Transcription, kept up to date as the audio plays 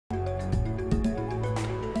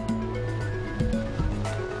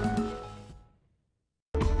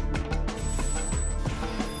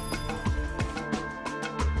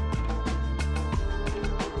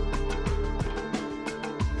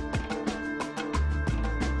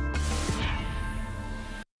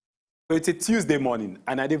So it's a Tuesday morning,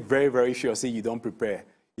 and I did very, very sure say you don't prepare.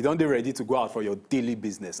 You don't get ready to go out for your daily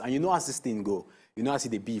business. And you know as this thing go. You know as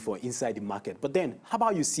it be for inside the market. But then, how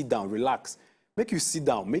about you sit down, relax. Make you sit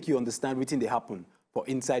down, make you understand everything they happen for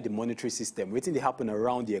inside the monetary system, everything they happen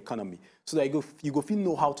around the economy. So that you go feel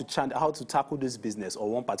know how to tackle this business or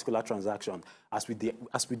one particular transaction as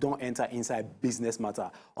we don't enter inside business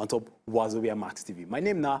matter on top Wazobia Max TV. My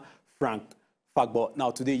name now, Frank. But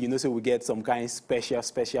now today, you know, so we get some kind of special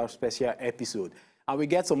episode. And we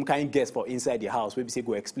get some kind of guest for inside the house where we say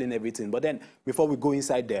go explain everything. But then before we go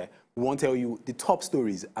inside there, we want to tell you the top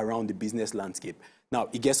stories around the business landscape. Now,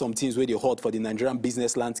 it gets some things where they hot for the Nigerian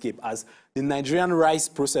business landscape as the Nigerian rice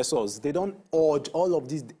processors, they don't urge all of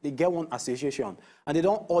this, they get one association and they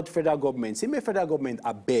don't urge federal government. Say, may federal government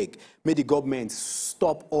beg, may the government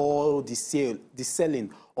stop all the selling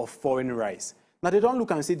of foreign rice. Now, they don't look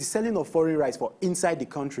and say the selling of foreign rice for inside the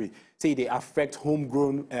country, say they affect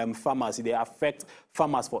homegrown farmers, they affect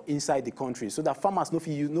farmers for inside the country, so that farmers no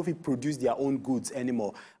fit produce their own goods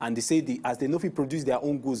anymore. And they say as they no fit produce their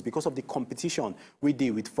own goods because of the competition we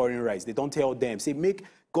deal with foreign rice. They don't tell them, say make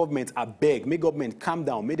government beg, make government calm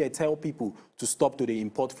down, may they tell people to stop to the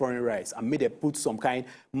import foreign rice and may they put some kind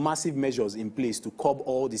massive measures in place to curb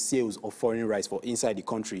all the sales of foreign rice for inside the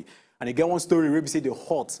country. And again, one story where we say the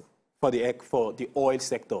hot for the oil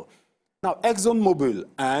sector. Now, ExxonMobil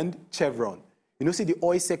and Chevron, you know, see the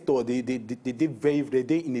oil sector, they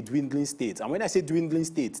in a dwindling state. And when I say dwindling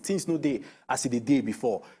state, things no day as the day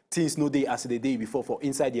before. Things no day as the day before for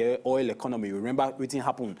inside the oil economy. Remember what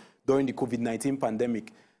happened during the COVID-19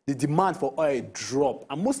 pandemic. The demand for oil dropped.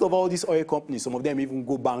 And most of all these oil companies, some of them even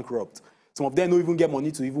go bankrupt. Some of them don't even get money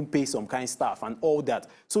to even pay some kind of staff and all that.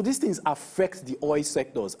 So these things affect the oil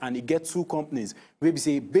sectors, and it gets two companies where we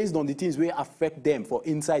say based on the things where affect them for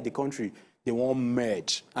inside the country, they won't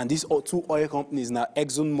merge. And these two oil companies now,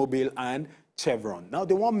 ExxonMobil and Chevron. Now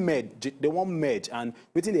they won't merge, and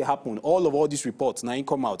what thing they happen? All these reports now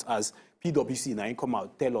come out as PwC now come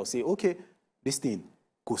out tell us say okay, this thing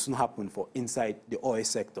could soon happen for inside the oil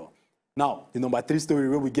sector. Now the number 3 story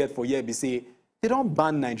where we get for here we say they don't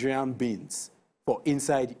ban Nigerian beans for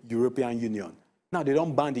inside European Union. Now, they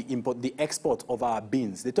don't ban the export of our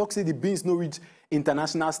beans. They talk say the beans no reach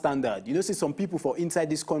international standard. You know, see some people for inside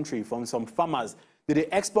this country, from some farmers, they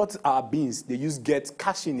export our beans, they get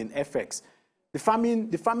cashing in FX. The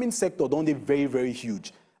farming sector don't they very, very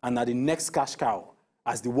huge. And now the next cash cow,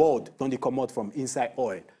 as the world don't they come out from inside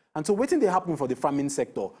oil. And so waiting they happen for the farming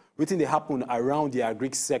sector, waiting they happen around the agri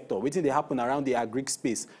sector, waiting they happen around the agri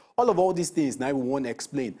space. All these things now we want to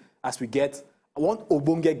explain as we get one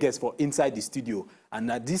Obonge guest for inside the studio.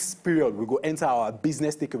 And at this period, we go enter our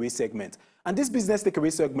business takeaway segment. And this business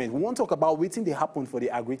takeaway segment, we want to talk about waiting they happen for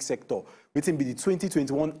the agri sector, waiting be the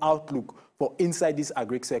 2021 outlook for inside this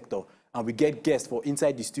agri sector. And we get guests for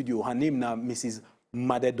inside the studio. Her name now Mrs.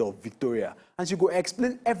 Madedor Victoria. And she go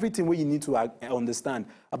explain everything what you need to understand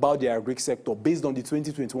about the agri sector based on the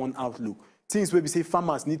 2021 outlook. Things where we say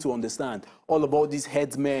farmers need to understand all about these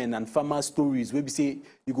headsmen and farmer stories where we say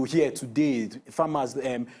you go here today, farmers,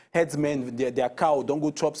 headsmen, their cow don't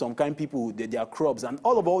go chop some kind people, their crops, and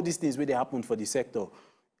all of all these things where they happen for the sector.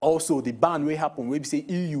 Also, the ban where happen where we say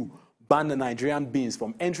EU ban the Nigerian beans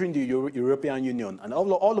from entering the European Union, and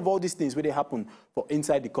all of all these things where they happen for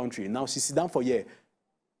inside the country. Now she sit down for here,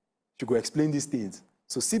 she go explain these things.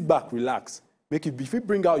 So sit back, relax. If you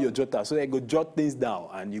bring out your jotter, so you go jot things down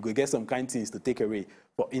and you go get some kind of things to take away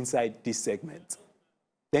for inside this segment.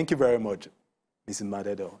 Thank you very much, Mrs.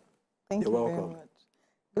 Madedor. Thank you very much.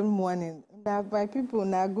 Good morning. My people,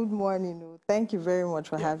 now good morning. Thank you very much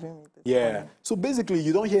for having me this morning. So basically,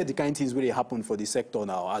 you don't hear the kind of things really happen for the sector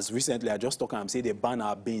now. As recently, I just talked and say they ban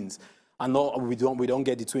our beans. And no, we don't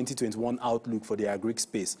get the 2021 outlook for the agri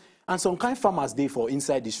space. And some kind of farmers they for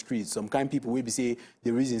inside the streets, some kind of people will be say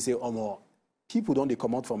the reason say, oh no, people don't they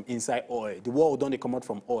come out from inside oil. The world don't they come out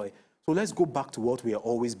from oil. So let's go back to what we've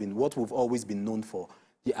always been known for,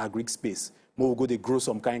 the agri space. More go they grow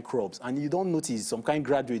some kind of crops, and you don't notice some kind of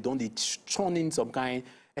graduate don't they churn in some kind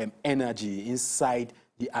energy inside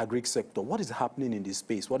the agri sector. What is happening in this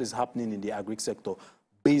space? What is happening in the agri sector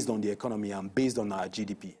based on the economy and based on our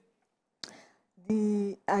GDP?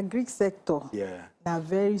 The agri sector, a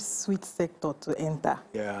very sweet sector to enter.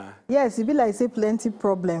 Yes, it be like say plenty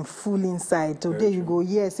problem full inside. Today you go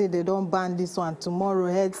here, say they don't ban this one.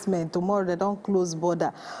 Tomorrow headsmen, tomorrow they don't close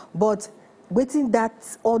border. But waiting that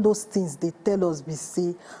all those things they tell us, we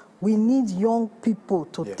say we need young people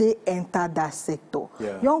to enter that sector.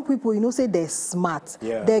 Young people, you know, say they're smart,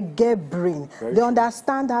 they get brain, they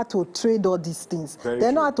understand how to trade all these things.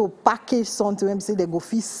 They know how to package something when we say they go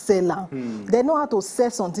fit sell them. They know how to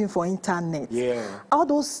sell something for internet. All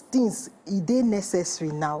those things, they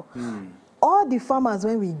necessary now. All the farmers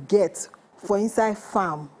when we get for inside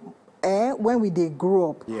farm, when they grow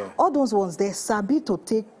up, all those ones, they sabi to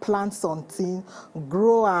take plant something,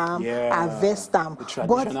 grow them, harvest them,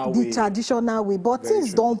 the traditional way. But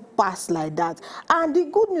things don't pass like that. And the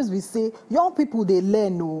good news we say, young people, they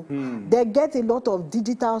learn. They get a lot of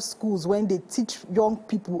digital schools when they teach young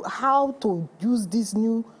people how to use these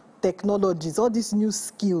new technologies, all these new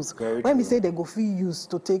skills. When we say they go feel use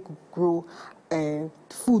to take grow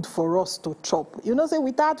food for us to chop. You know, say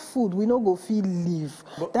without food, we no go feel live.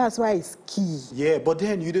 That's why it's key. Yeah, but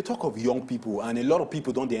then you talk of young people, and a lot of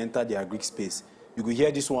people don't enter the agric space. You could hear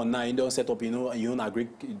this one now, you don't set up, you know, your own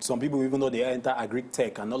agric. Some people even though they enter agric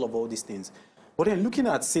tech and all these things. But then looking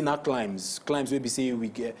at senior climbs where we say we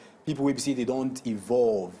get people where we say they don't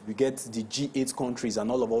evolve. We get the G8 countries and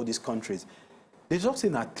all these countries. They just say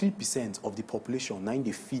that 3% of the population, now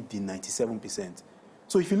they feed the 97%.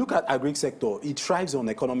 So if you look at agric sector, it thrives on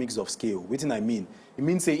economics of scale. What do I mean? It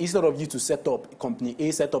means say instead of you to set up company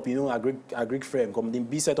A, set up agric firm, company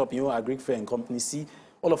B set up agric firm, company C,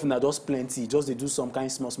 all of them are just plenty, just they do some kind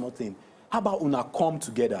of small thing. How about una come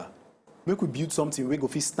together? Make we build something we go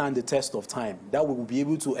fit stand the test of time. That we will be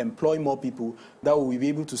able to employ more people, that we will be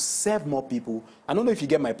able to serve more people. I don't know if you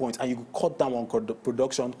get my point, and you could cut down on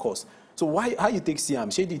production costs. So how you take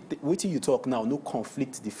CM? Wait till you talk now, no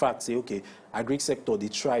conflict the fact, say, okay, agric sector, they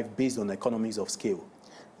thrive based on economies of scale.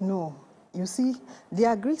 No. You see, the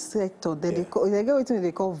agric sector, they get what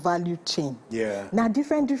they call value chain. Now,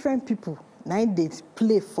 different people, now they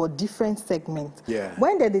play for different segments.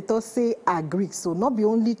 When they talk say agric, so not be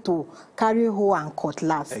only to carry hoe and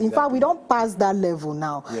cutlass. In fact, we don't pass that level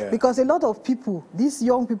now. Because a lot of people, these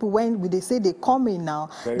young people, when they say they come in now,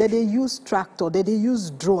 they use tractor, they use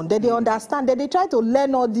drone, they understand, they try to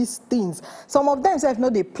learn all these things. Some of them say, no,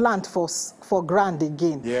 they plant for ground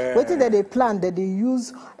again. Waiting that they plant, that they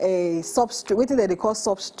use a substrate, waiting that they call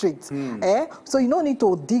substrate. So you don't need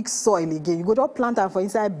to dig soil again. You go to plant them for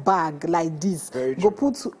inside bag like this. Go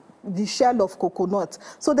put the shell of coconut.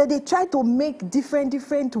 So that they try to make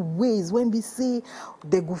different ways when we say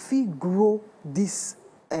they go fit grow this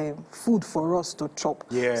food for us to chop.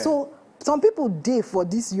 So some people dey for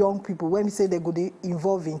these young people when we say they go they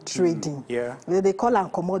involve in trading. They call them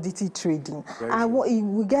commodity trading. And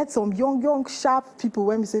we get some young sharp people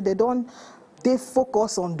when we say they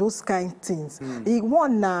focus on those kind of things.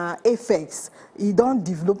 One FX, he don't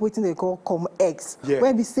develop what they call ComX.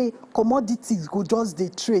 When we say commodities go just they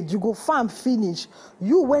trade, you go farm finish.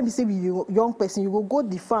 You when we say you young person, you go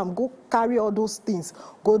the farm, go carry all those things,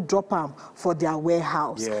 go drop them for their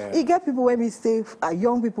warehouse. You get people when we say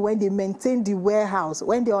young people when they maintain the warehouse,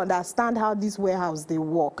 when they understand how this warehouse they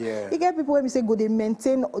work. You get people when we say go they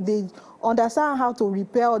maintain, they understand how to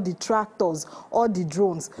repair all the tractors, all the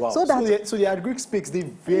drones. So the agric space they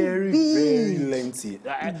very lengthy.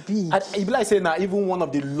 It be like saying now even one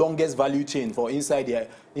of the longest value chain for inside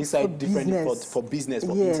different business.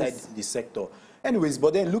 For inside the sector. Anyways,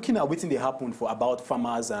 but then looking at what they happen for about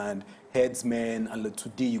farmers and headsmen, and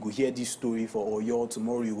today you go hear this story for Oyo,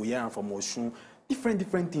 tomorrow you go hear from Oshun,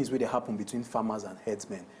 different things where they happen between farmers and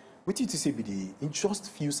headsmen. What did you say be in just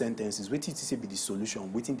few sentences, what did you say be the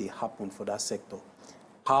solution, what they happen for that sector?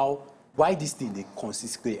 Why this thing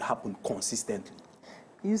they happen consistently?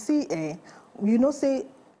 You see, you know, say,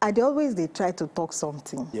 they try to talk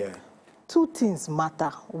something. Two things matter.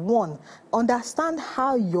 One, understand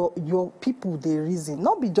how your people they reason.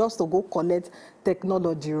 Not be just to go collect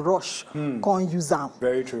technology, rush, can't use them.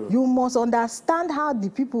 Very true. You must understand how the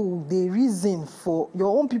people they reason for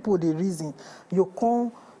your own people they reason. You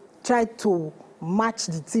can't try to match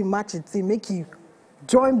the team, make you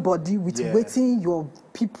join body with waiting your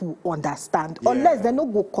people understand. Unless they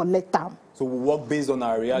don't go collect them. So we work based on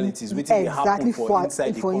our realities, waiting happen for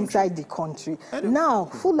inside the country. Now,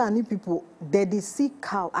 Fulani people, they see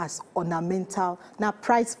cow as ornamental, now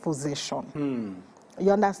prized possession.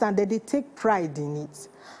 You understand? They take pride in it.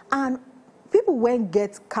 And people when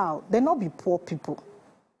get cow, they not be poor people.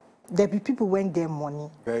 There be people when get money.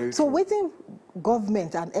 So waiting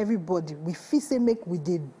government and everybody, we feel say make we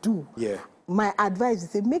they do. My advice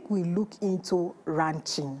is make we look into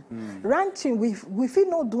ranching. Ranching, we feel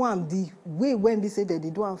not do them the way when we say that they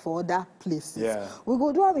do them for other places. We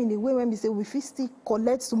go do them in the way when we say we feel still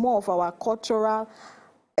collect some more of our cultural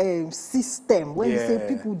system when you say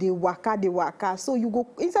people they waka. So you go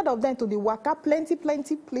instead of them to the waka plenty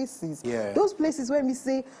places. Those places when we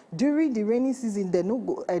say during the rainy season they no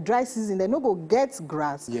go dry season they no go get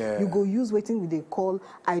grass. You go use wetin we they call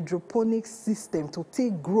hydroponic system to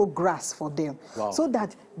take grow grass for them. So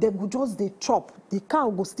that they go just they chop. The cow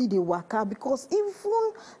go still they waka because even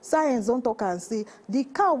science don't talk and say the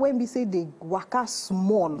cow when we say they waka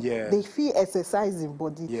small, they feel exercising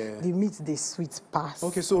body. The meat they sweet pass.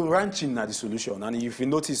 Okay, so ranching are the solution. And if you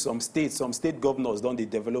notice some state governors don't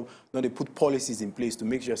they put policies in place to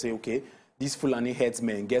make sure say, okay, these Fulani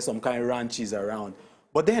headsmen get some kind of ranches around.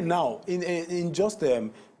 But then now, in just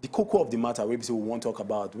the cocoa of the matter, we want to talk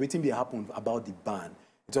about waiting be happen about the ban.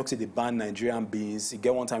 You talk say they ban Nigerian beans. You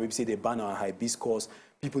get one time we say they ban our hibiscus.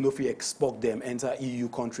 People know if you export them, enter EU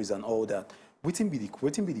countries and all that. Waiting be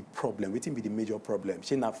the problem. Waiting be the major problem.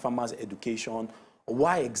 Shey na farmers' education.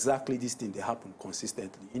 Why exactly this thing they happen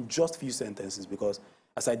consistently in just few sentences? Because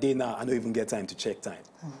as I did now, I don't even get time to check time.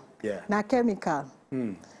 Now chemical.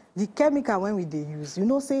 The chemical when we they use, you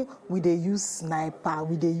know, say we they use sniper,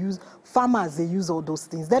 we they use farmers, they use all those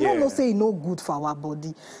things. They don't know say no good for our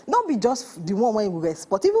body. Not be just the one when we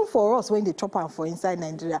export. Even for us when they chop am for inside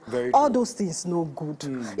Nigeria, all those things no good.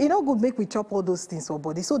 It no good make we chop all those things for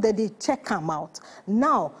body. So that they check them out.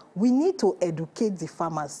 Now we need to educate the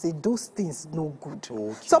farmers. Say those things no good.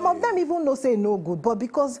 Some of them even know say no good, but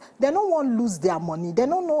because they don't want to lose their money, they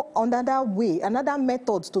don't know another way, another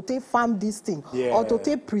method to take farm this thing or to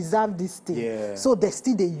take preserve this thing. So they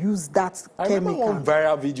still they use that I chemical. remember one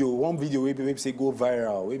viral video, where people say go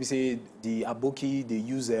viral, where we say the aboki they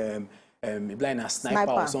use blind a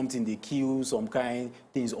sniper or something, they kill some kind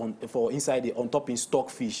things for inside the on top in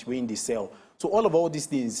stockfish when they sell. So all these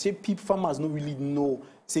things, say people farmers don't really know,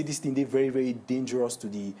 say this thing they very dangerous to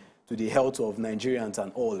the health of Nigerians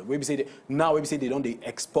and all. We say they don't they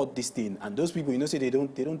export this thing, and those people, you know, say they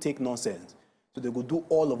don't take nonsense. So they go do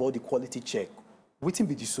all the quality check. What will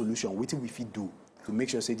be the solution? What will we do to make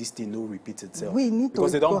sure say this thing no repeat itself? We need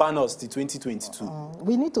because to they don't ban us till 2022.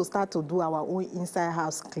 We need to start to do our own inside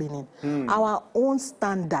house cleaning, our own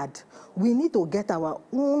standard. We need to get our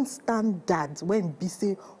own standards when we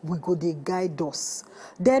say we go they guide us.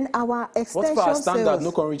 Then our extension. What's our standard?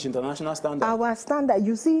 No can reach international standard. Our standard,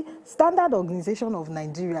 you see, Standard Organization of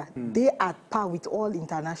Nigeria, they are at par with all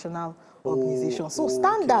international organizations. So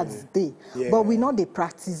standards they, but we know they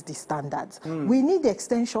practice the standards. We need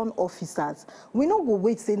extension officers. We not go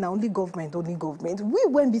wait say now only government. We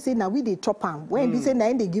when we say now we they chop them, when we say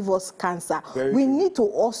now they give us cancer. We need to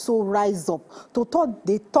also rise up to talk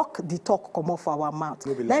the talk come off our mouth.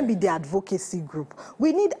 Then be the advocacy group.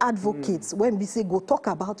 We need advocates when we say go talk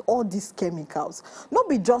about all these chemicals. Not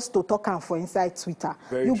be just to talk and for inside Twitter.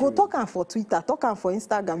 You go talk and for Twitter, talk and for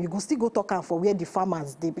Instagram. You go still go talk and for where the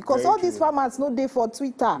farmers they, because all these farmers no day for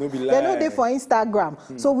Twitter, they no day for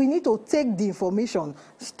Instagram. So we need to take the information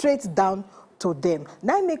straight down to them.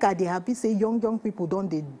 Now make they happy say young people don't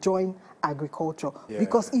they join agriculture,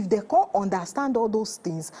 because if they can't understand all those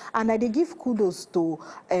things, and they give kudos to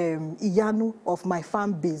Iyanu of my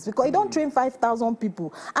farm base, because he don't train 5,000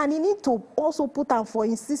 people, and he need to also put them for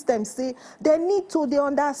his system, say they need to they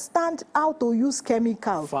understand how to use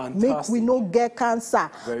chemicals, make we no get cancer.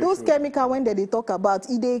 Those chemicals when they talk about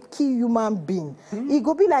it, they kill human being. It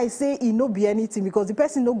go be like say it no be anything, because the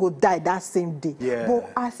person no go die that same day.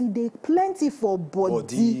 But as it they plenty for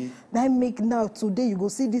body. That make now today you go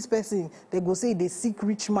see this person, they go say they sick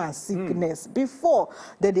rich man sickness. Before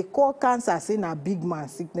they call cancer saying a big man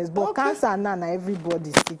sickness, but cancer now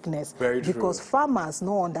everybody's sickness. Because farmers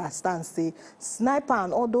no understand say sniper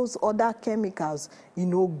and all those other chemicals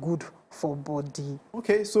good for body.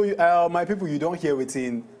 Okay, so my people, you don't hear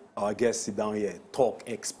within our guests sit down here, talk,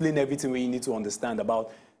 explain everything we need to understand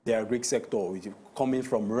about the agri sector, which is coming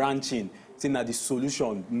from ranching. That the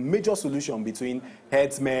solution, major solution between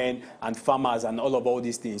herdsmen and farmers and all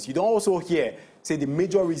these things. You don't also hear, say the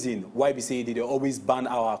major reason why we say they always ban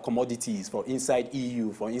our commodities for inside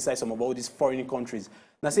EU, for inside some of all these foreign countries.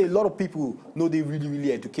 Now say a lot of people know they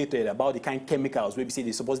really educated about the kind of chemicals where we say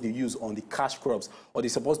they're supposed to use on the cash crops or they're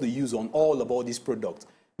supposed to use on all these products.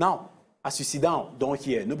 Now, as you sit down, don't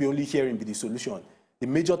hear, no be only hearing be the solution. The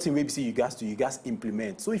major thing we see you guys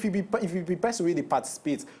implement. So if you be person where they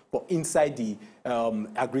participate for inside the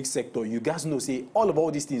agri sector, you guys know say all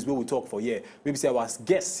these things we will talk for here. Maybe say our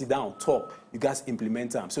guests sit down, talk, you guys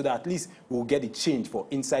implement them so that at least we'll get the change for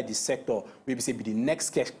inside the sector. Maybe say be the next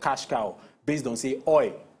cash cow based on say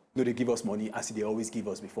oil, no they give us money as they always give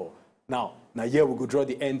us before. Now here we go draw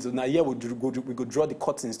the end. Now here we go draw the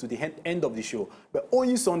curtains to the end of the show. But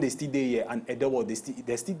only Sunday still there here and Edewo they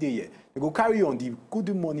still there here. They go carry on the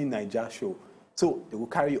Good Morning Naija show. So they will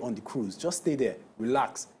carry on the cruise. Just stay there,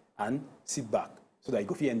 relax, and sit back so that you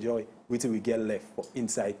can enjoy what we get left for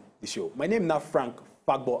inside the show. My name is now Frank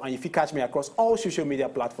Fagbo, and if you catch me across all social media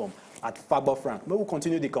platforms at Fagbo Frank, we will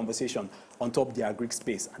continue the conversation on top the agri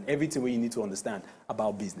space and everything you need to understand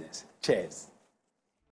about business. Cheers.